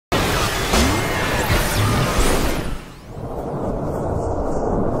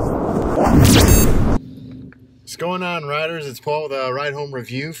going on, riders? It's Paul with a Ride Home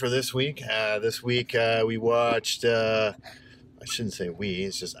Review for this week. We watched, I shouldn't say we,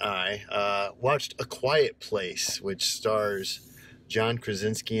 it's just I, watched A Quiet Place, which stars John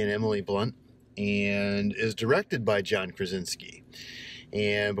Krasinski and Emily Blunt, and is directed by John Krasinski.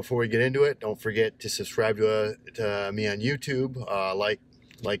 And before we get into it, don't forget to subscribe to me on YouTube,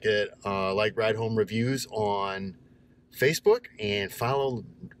 like Ride Home Reviews on Facebook, and follow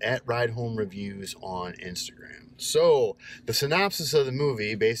at Ride Home Reviews on Instagram. So the synopsis of the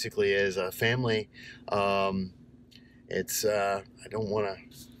movie basically is a family. It's I don't want to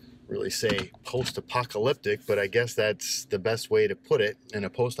really say post-apocalyptic, but I guess that's the best way to put it. In a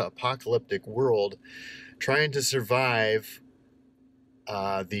post-apocalyptic world, trying to survive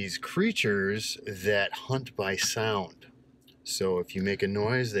these creatures that hunt by sound. So if you make a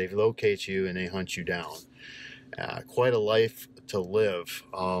noise, they locate you and they hunt you down. Quite a life to live.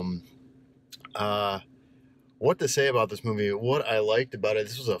 What to say about this movie? What I liked about it,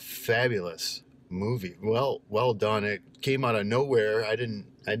 this was a fabulous movie. Well done. It came out of nowhere. I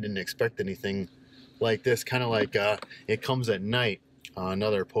didn't expect anything like this. Kind of like It Comes at Night,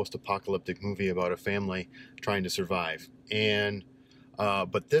 another post-apocalyptic movie about a family trying to survive. And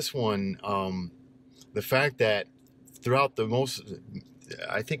but this one, the fact that throughout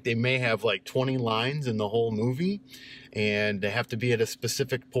I think they may have like 20 lines in the whole movie, and they have to be at a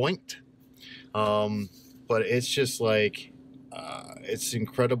specific point. But it's just like, it's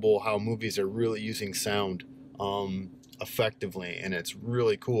incredible how movies are really using sound effectively, and it's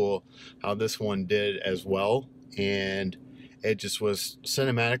really cool how this one did as well. And it just was,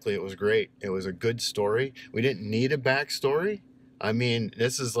 cinematically, it was great. It was a good story. We didn't need a backstory. I mean,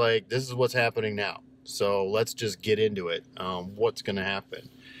 this is what's happening now. So let's just get into it. What's going to happen?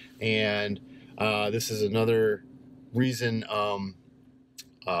 And this is another reason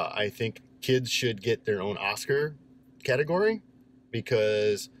I think kids should get their own Oscar category,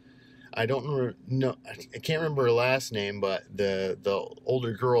 because I don't know, I can't remember her last name, but the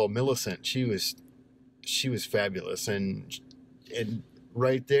older girl, Millicent, she was fabulous, and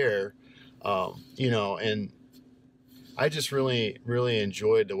right there, you know, and I just really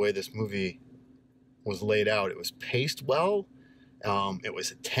enjoyed the way this movie was laid out. It was paced well. It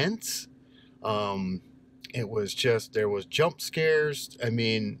was tense. It was just, there was jump scares. I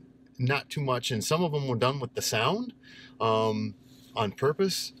mean, not too much, and some of them were done with the sound on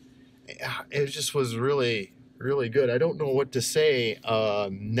purpose. It just was really good. I don't know what to say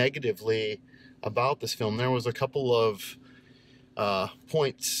negatively about this film. There was a couple of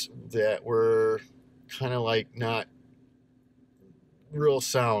points that were kind of like not real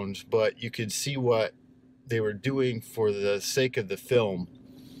sound, but you could see what they were doing for the sake of the film.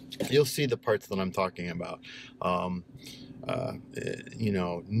 You'll see the parts that I'm talking about. You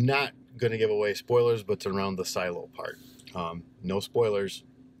know, not gonna give away spoilers, but it's around the silo part. No spoilers,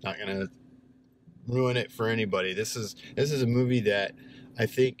 not gonna ruin it for anybody. This is a movie that I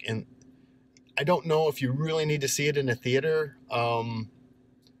think, and I don't know if you really need to see it in a theater,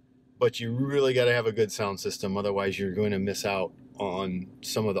 but you really got to have a good sound system, otherwise you're going to miss out on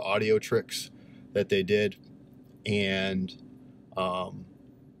some of the audio tricks that they did. And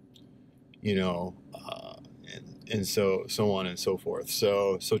you know, and so on and so forth.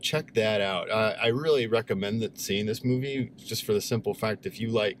 So check that out. I really recommend seeing this movie, just for the simple fact, if you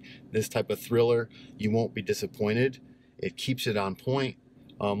like this type of thriller, you won't be disappointed. It keeps it on point.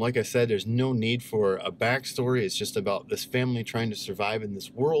 Like I said, there's no need for a backstory. It's just about this family trying to survive in this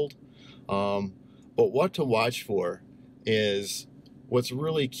world. But what to watch for is what's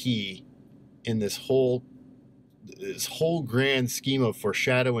really key in this whole grand scheme of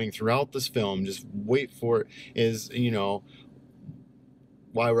foreshadowing throughout this film. Just wait for it. Is, you know,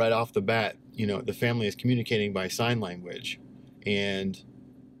 why right off the bat, you know, the family is communicating by sign language, and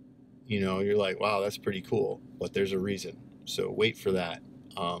you know, you're like, wow, that's pretty cool, but there's a reason. So wait for that.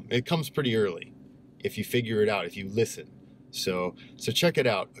 It comes pretty early if you figure it out, if you listen. So check it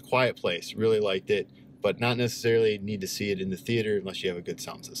out. A Quiet Place. Really liked it, but not necessarily need to see it in the theater unless you have a good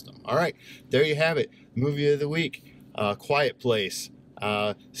sound system. All right, there you have it. Movie of the week, Quiet Place.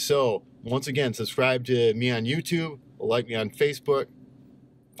 So once again, subscribe to me on YouTube, like me on Facebook,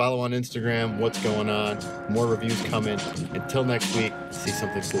 follow on Instagram. What's going on? More reviews coming. Until next week, see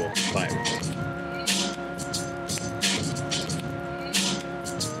something cool. Bye.